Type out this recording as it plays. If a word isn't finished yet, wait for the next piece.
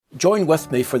Join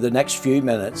with me for the next few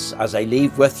minutes as I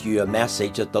leave with you a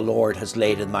message that the Lord has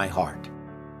laid in my heart.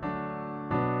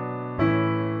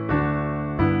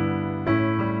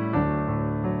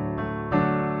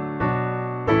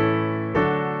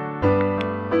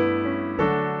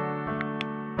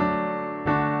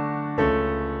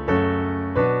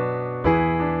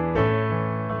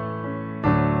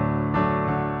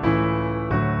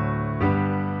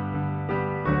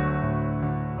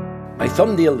 My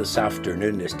thumbnail this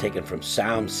afternoon is taken from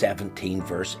Psalm 17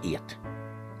 verse 8.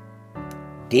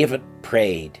 David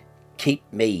prayed,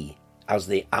 "Keep me as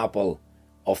the apple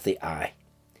of the eye."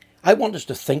 I want us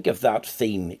to think of that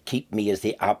theme, keep me as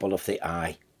the apple of the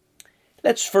eye.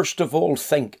 Let's first of all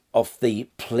think of the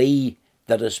plea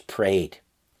that is prayed.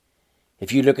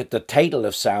 If you look at the title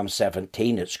of Psalm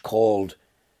 17, it's called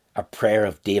A Prayer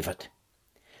of David.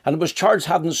 And it was Charles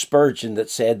Haddon Spurgeon that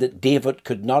said that David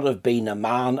could not have been a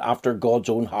man after God's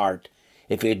own heart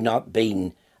if he had not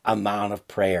been a man of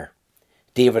prayer.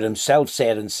 David himself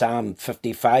said in Psalm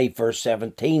 55 verse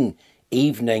 17,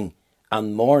 "Evening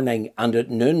and morning and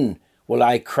at noon will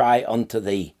I cry unto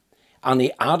thee." And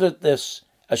he added this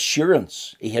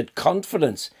assurance, he had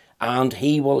confidence, and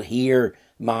he will hear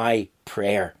my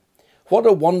prayer. What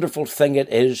a wonderful thing it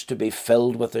is to be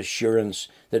filled with assurance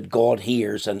that God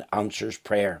hears and answers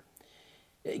prayer.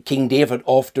 King David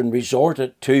often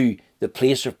resorted to the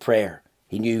place of prayer.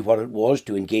 He knew what it was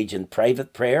to engage in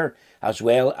private prayer as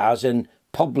well as in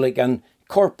public and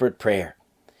corporate prayer.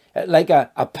 Like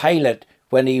a pilot,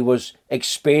 when he was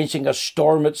experiencing a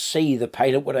storm at sea, the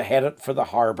pilot would have headed for the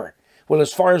harbour. Well,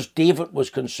 as far as David was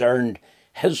concerned,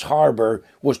 his harbour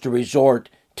was to resort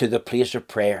to the place of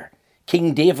prayer.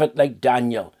 King David, like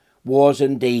Daniel, was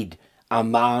indeed a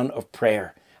man of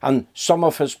prayer. And some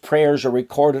of his prayers are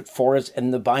recorded for us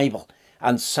in the Bible.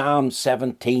 And Psalm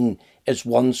 17 is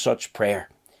one such prayer.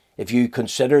 If you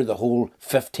consider the whole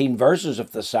 15 verses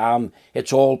of the Psalm,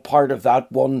 it's all part of that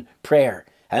one prayer.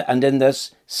 And in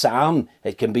this Psalm,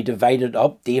 it can be divided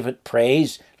up. David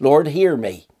prays, "Lord, hear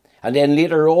me." And then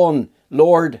later on,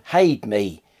 "Lord, hide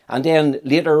me." And then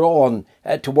later on,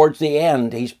 towards the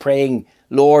end, he's praying,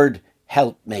 "Lord,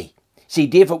 help me." See,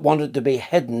 David wanted to be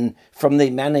hidden from the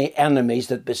many enemies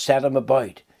that beset him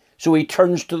about. So he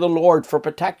turns to the Lord for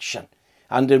protection.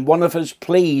 And in one of his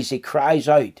pleas, he cries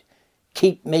out,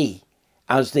 "Keep me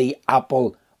as the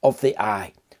apple of the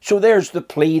eye." So there's the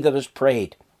plea that is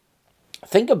prayed.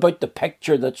 Think about the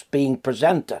picture that's being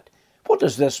presented. What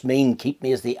does this mean, keep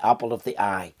me as the apple of the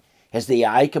eye? Is the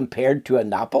eye compared to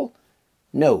an apple?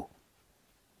 No.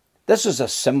 This is a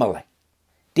simile.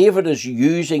 David is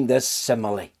using this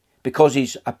simile because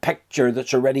he's a picture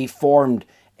that's already formed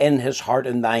in his heart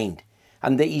and mind.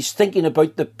 And he's thinking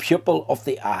about the pupil of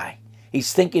the eye.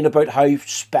 He's thinking about how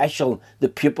special the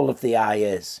pupil of the eye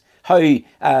is, how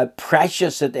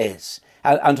precious it is,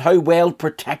 and how well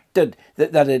protected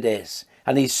that it is.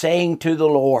 And he's saying to the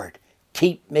Lord,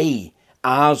 "Keep me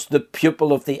as the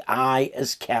pupil of the eye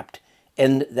is kept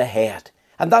in the head."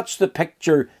 And that's the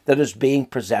picture that is being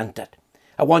presented.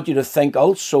 I want you to think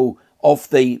also of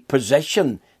the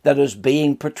position that is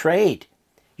being portrayed.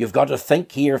 You've got to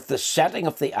think here of the setting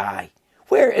of the eye.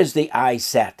 Where is the eye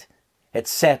set?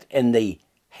 It's set in the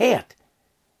head.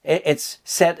 It's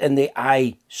set in the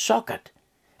eye socket.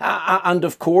 And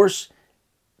of course,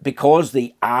 because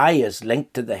the eye is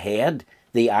linked to the head,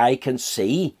 the eye can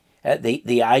see,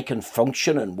 the eye can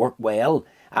function and work well,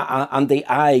 and the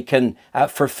eye can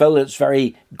fulfill its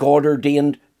very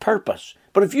God-ordained purpose.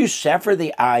 But if you sever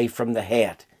the eye from the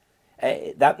head,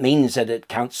 that means that it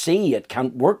can't see, it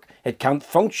can't work, it can't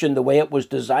function the way it was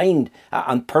designed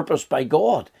and purposed by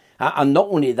God. And not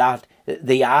only that,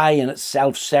 the eye in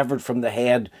itself severed from the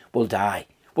head will die.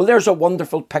 Well, there's a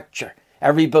wonderful picture.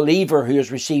 Every believer who has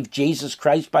received Jesus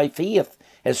Christ by faith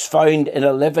is found in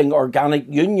a living organic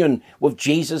union with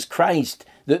Jesus Christ,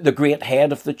 the great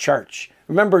head of the church.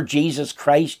 Remember, Jesus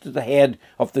Christ is the head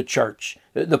of the church.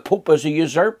 The Pope is a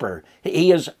usurper.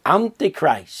 He is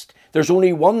Antichrist. There's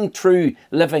only one true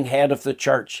living head of the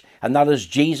church, and that is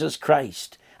Jesus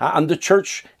Christ. And the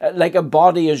church, like a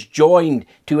body, is joined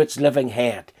to its living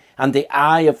head. And the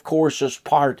eye, of course, is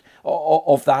part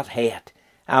of that head.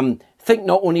 Think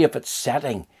not only of its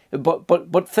setting,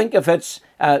 but think of its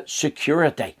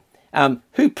security.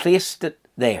 Who placed it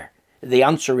there? The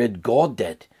answer is God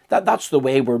did. That's the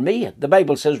way we're made. The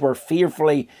Bible says we're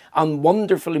fearfully and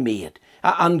wonderfully made.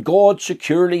 And God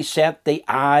securely set the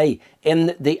eye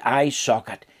in the eye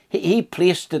socket. He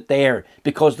placed it there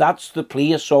because that's the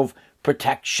place of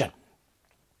protection.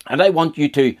 And I want you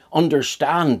to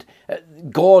understand,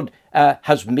 God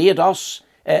has made us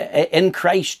in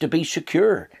Christ to be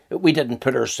secure. We didn't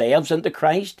put ourselves into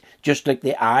Christ, just like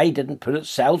the eye didn't put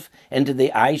itself into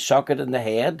the eye socket in the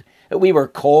head. We were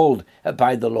called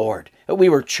by the Lord. We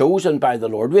were chosen by the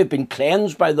Lord. We've been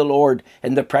cleansed by the Lord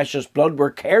in the precious blood. We're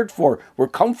cared for. We're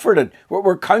comforted.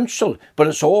 We're counseled. But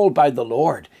it's all by the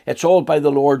Lord. It's all by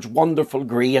the Lord's wonderful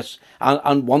grace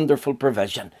and wonderful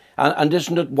provision. And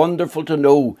isn't it wonderful to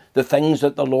know the things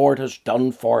that the Lord has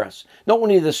done for us? Not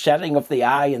only the setting of the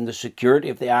eye and the security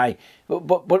of the eye,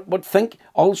 but think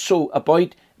also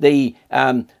about the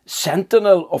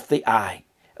sentinel of the eye.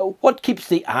 What keeps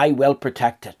the eye well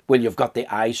protected? Well, you've got the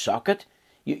eye socket,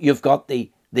 you've got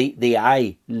the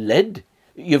eye lid,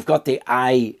 you've got the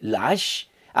eyelash,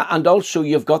 and also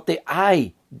you've got the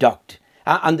eye duct.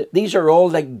 And these are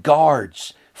all like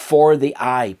guards for the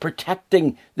eye,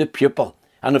 protecting the pupil.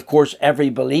 And of course, every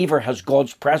believer has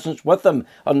God's presence with them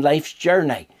on life's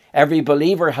journey. Every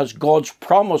believer has God's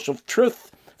promise of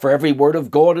truth. For every word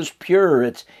of God is pure.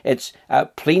 It's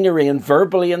plenary and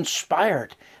verbally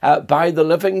inspired by the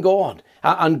living God.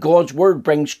 And God's word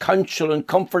brings counsel and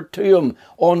comfort to him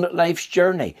on life's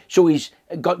journey. So he's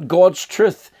got God's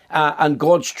truth, and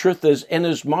God's truth is in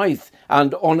his mouth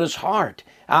and on his heart.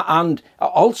 And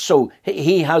also,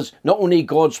 he has not only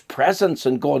God's presence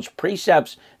and God's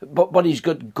precepts, but he's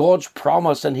got God's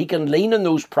promise, and he can lean on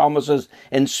those promises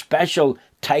in special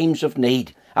times of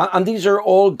need. And these are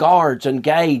all guards and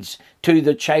guides to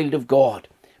the child of God.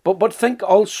 But think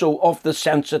also of the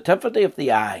sensitivity of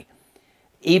the eye.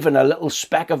 Even a little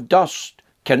speck of dust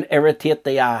can irritate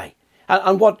the eye.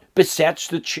 And what besets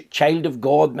the child of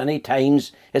God many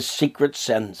times is secret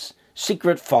sins,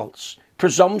 secret faults,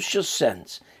 presumptuous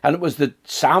sins. And it was the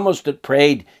psalmist that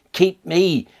prayed, keep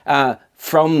me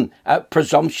from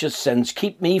presumptuous sins,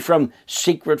 keep me from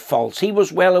secret faults. He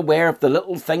was well aware of the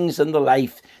little things in the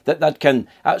life that can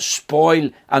spoil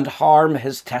and harm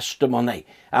his testimony.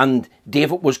 And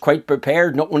David was quite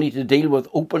prepared not only to deal with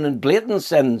open and blatant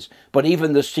sins, but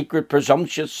even the secret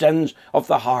presumptuous sins of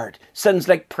the heart. Sins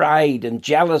like pride and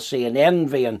jealousy and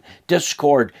envy and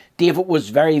discord. David was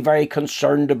very, very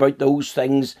concerned about those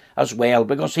things as well,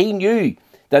 because he knew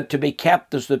that to be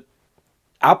kept as the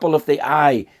apple of the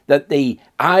eye, that the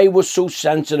eye was so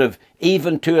sensitive,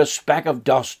 even to a speck of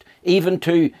dust, even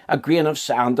to a grain of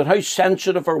sand, and how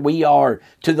sensitive we are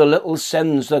to the little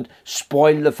sins that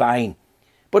spoil the vine.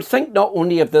 But think not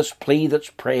only of this plea that's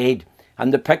prayed,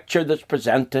 and the picture that's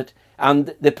presented,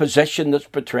 and the position that's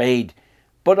portrayed,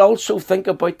 but also think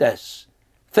about this.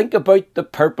 Think about the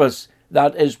purpose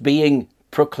that is being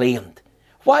proclaimed.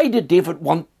 Why did David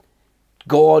want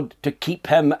God to keep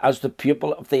him as the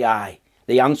pupil of the eye?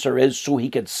 The answer is so he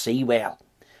could see well.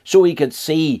 So he could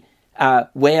see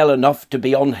well enough to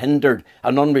be unhindered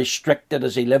and unrestricted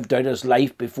as he lived out his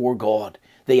life before God.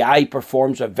 The eye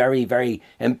performs a very, very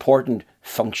important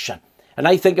function. And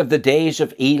I think of the days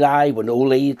of Eli, when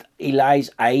old Eli's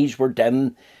eyes were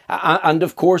dim. And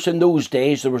of course, in those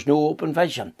days, there was no open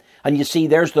vision. And you see,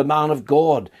 there's the man of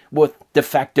God with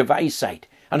defective eyesight.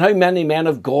 And how many men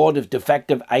of God have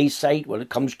defective eyesight when it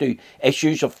comes to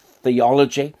issues of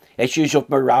theology, issues of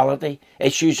morality,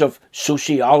 issues of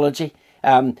sociology?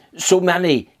 So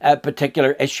many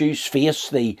particular issues face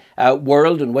the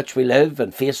world in which we live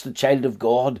and face the child of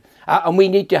God. And we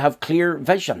need to have clear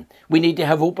vision. We need to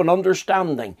have open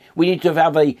understanding. We need to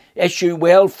have an issue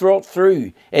well thought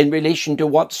through in relation to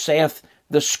what saith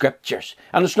the Scriptures.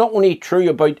 And it's not only true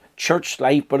about church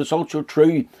life, but it's also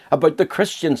true about the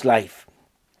Christian's life.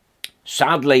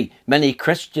 Sadly, many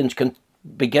Christians can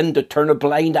begin to turn a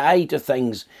blind eye to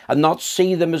things and not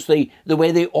see them as the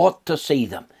way they ought to see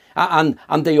them. And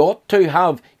they ought to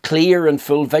have clear and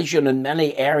full vision in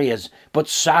many areas, but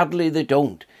sadly they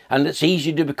don't. And it's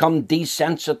easy to become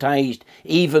desensitized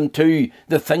even to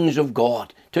the things of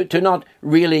God, to not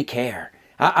really care.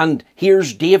 And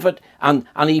here's David, and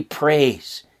he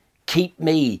prays, keep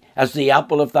me as the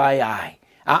apple of thy eye.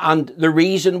 And the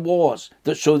reason was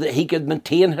that so that he could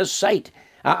maintain his sight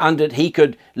and that he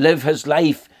could live his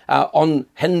life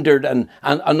unhindered and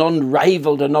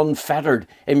unrivaled and unfettered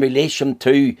in relation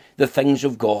to the things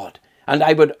of God. And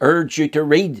I would urge you to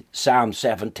read Psalm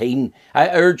 17. I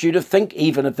urge you to think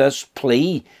even of this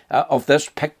plea, of this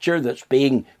picture that's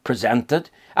being presented,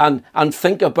 and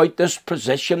think about this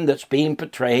position that's being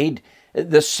portrayed,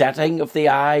 the setting of the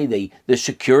eye, the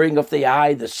securing of the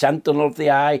eye, the sentinel of the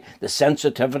eye, the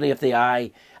sensitivity of the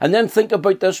eye, and then think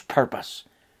about this purpose.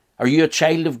 Are you a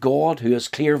child of God who has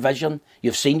clear vision?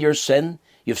 You've seen your sin.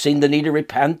 You've seen the need to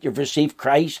repent. You've received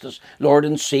Christ as Lord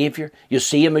and Saviour. You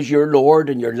see him as your Lord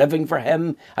and you're living for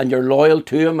him and you're loyal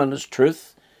to him and his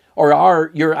truth. Or are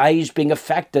your eyes being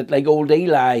affected like old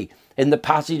Eli in the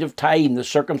passage of time, the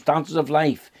circumstances of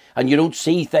life, and you don't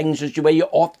see things as the way you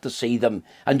ought to see them,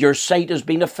 and your sight has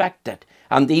been affected.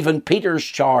 And even Peter's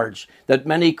charge that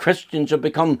many Christians have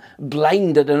become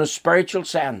blinded in a spiritual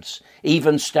sense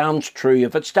even stands true.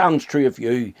 If it stands true of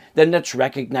you, then let's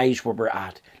recognise where we're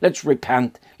at. Let's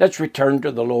repent. Let's return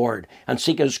to the Lord and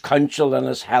seek His counsel and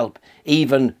His help,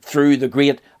 even through the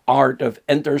great art of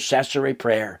intercessory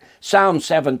prayer. Psalm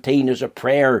 17 is a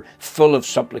prayer full of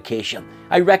supplication.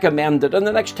 I recommend it. And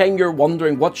the next time you're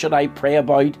wondering, what should I pray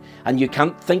about? And you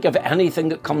can't think of anything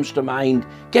that comes to mind,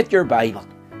 get your Bible.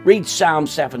 Read Psalm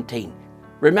 17.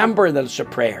 Remember that it's a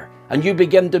prayer. And you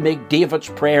begin to make David's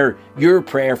prayer your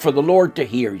prayer, for the Lord to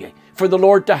hear you, for the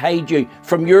Lord to hide you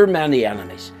from your many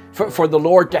enemies, for the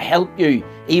Lord to help you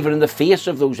even in the face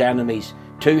of those enemies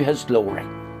to His glory.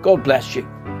 God bless you,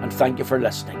 and thank you for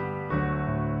listening.